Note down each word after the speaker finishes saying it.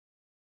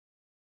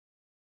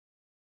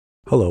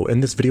Hello, in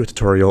this video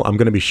tutorial I'm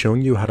going to be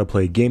showing you how to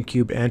play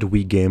GameCube and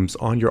Wii games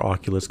on your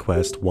Oculus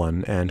Quest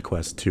 1 and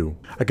Quest 2.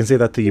 I can say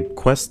that the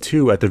Quest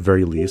 2 at the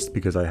very least,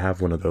 because I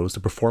have one of those, the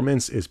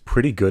performance is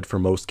pretty good for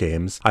most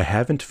games. I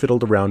haven't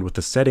fiddled around with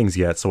the settings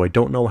yet, so I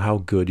don't know how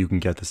good you can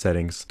get the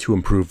settings to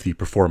improve the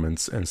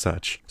performance and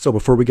such. So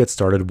before we get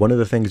started, one of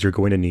the things you're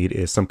going to need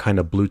is some kind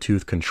of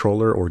Bluetooth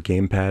controller or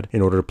gamepad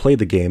in order to play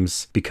the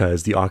games,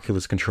 because the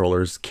Oculus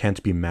controllers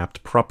can't be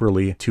mapped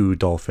properly to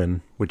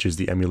Dolphin, which is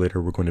the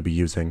emulator we're going to be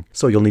using.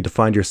 So you'll need to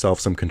find yourself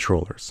some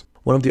controllers.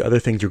 One of the other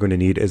things you're going to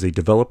need is a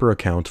developer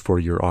account for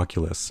your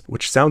Oculus,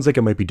 which sounds like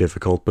it might be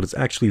difficult, but it's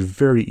actually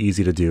very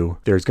easy to do.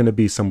 There's going to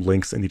be some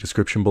links in the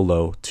description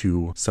below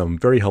to some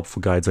very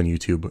helpful guides on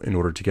YouTube in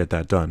order to get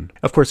that done.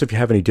 Of course, if you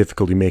have any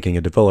difficulty making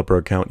a developer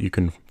account, you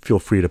can feel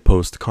free to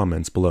post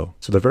comments below.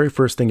 So the very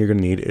first thing you're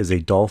going to need is a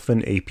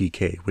Dolphin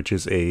APK, which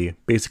is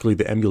basically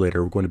the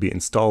emulator we're going to be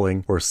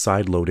installing or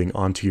sideloading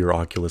onto your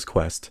Oculus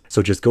Quest.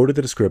 So just go to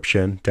the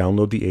description,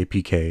 download the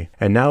APK,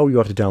 and now you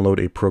have to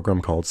download a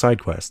program called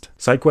Sidequest.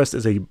 Sidequest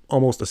is a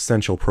almost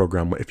essential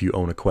program if you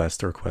own a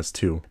Quest or Quest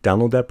 2.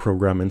 Download that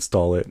program,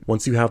 install it.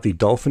 Once you have the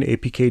Dolphin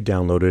APK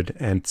downloaded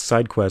and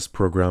Sidequest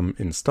program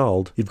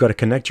installed, you've got to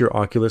connect your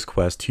Oculus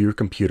Quest to your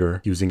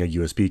computer using a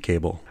USB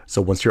cable.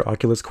 So once your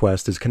Oculus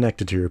Quest is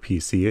connected to your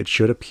PC, it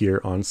should appear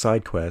on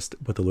Sidequest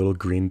with a little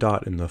green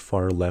dot in the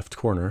far left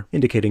corner,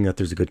 indicating that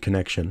there's a good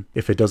connection.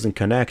 If it doesn't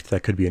connect,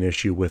 that could be an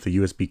issue with the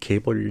USB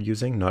cable you're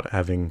using, not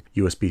having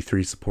USB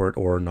 3 support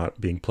or not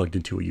being plugged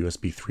into a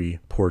USB 3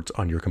 port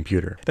on your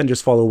computer. Then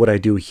just follow what I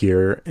do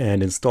here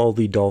and install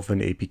the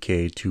Dolphin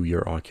APK to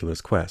your Oculus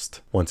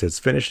Quest. Once it's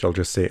finished, I'll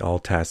just say all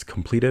tasks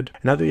completed.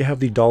 Now that you have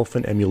the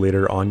Dolphin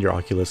emulator on your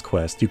Oculus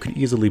Quest, you can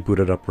easily boot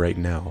it up right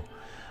now.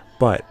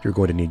 But you're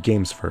going to need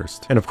games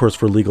first. And of course,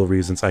 for legal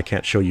reasons, I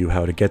can't show you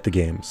how to get the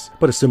games.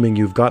 But assuming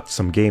you've got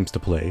some games to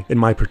play, in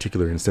my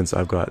particular instance,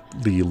 I've got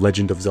The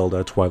Legend of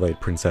Zelda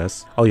Twilight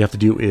Princess. All you have to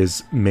do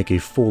is make a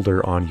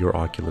folder on your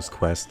Oculus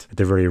Quest at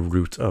the very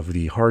root of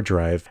the hard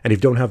drive. And if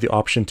you don't have the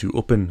option to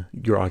open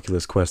your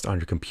Oculus Quest on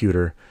your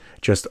computer,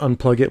 just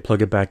unplug it,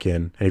 plug it back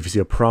in, and if you see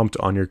a prompt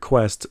on your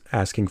Quest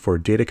asking for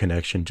a data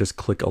connection, just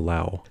click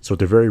Allow. So at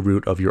the very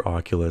root of your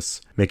Oculus,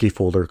 make a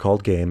folder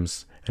called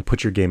Games, and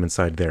put your game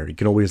inside there. You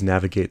can always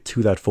navigate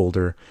to that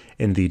folder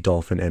in the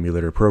Dolphin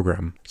emulator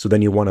program. So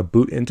then you want to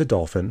boot into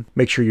Dolphin.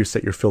 Make sure you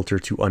set your filter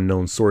to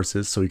unknown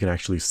sources so you can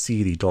actually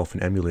see the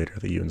Dolphin emulator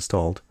that you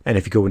installed. And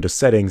if you go into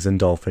settings in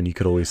Dolphin, you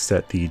could always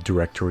set the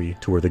directory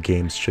to where the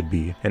games should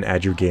be and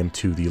add your game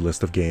to the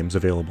list of games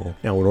available.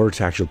 Now, in order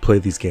to actually play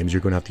these games,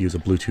 you're going to have to use a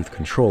Bluetooth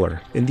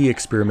controller. In the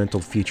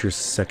experimental features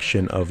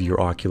section of your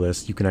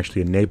Oculus, you can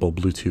actually enable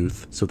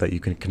Bluetooth so that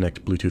you can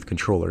connect Bluetooth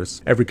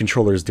controllers. Every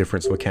controller is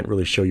different, so I can't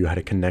really show you how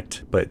to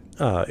connect, but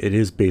it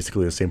is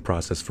basically the same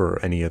process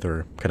for any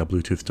other kind of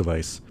Bluetooth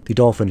device. The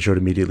Dolphin should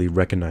immediately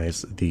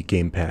recognize the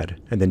gamepad,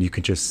 and then you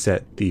can just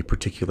set the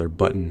particular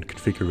button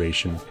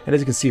configuration. And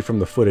as you can see from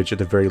the footage, at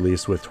the very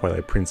least with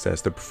Twilight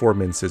Princess, the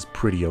performance is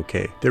pretty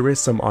okay. There is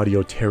some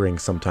audio tearing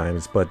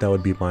sometimes, but that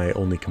would be my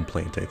only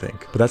complaint, I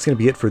think. But that's going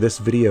to be it for this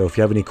video. If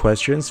you have any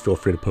questions, feel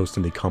free to post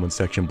in the comment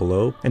section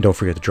below, and don't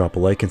forget to drop a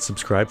like and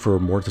subscribe for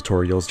more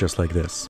tutorials just like this.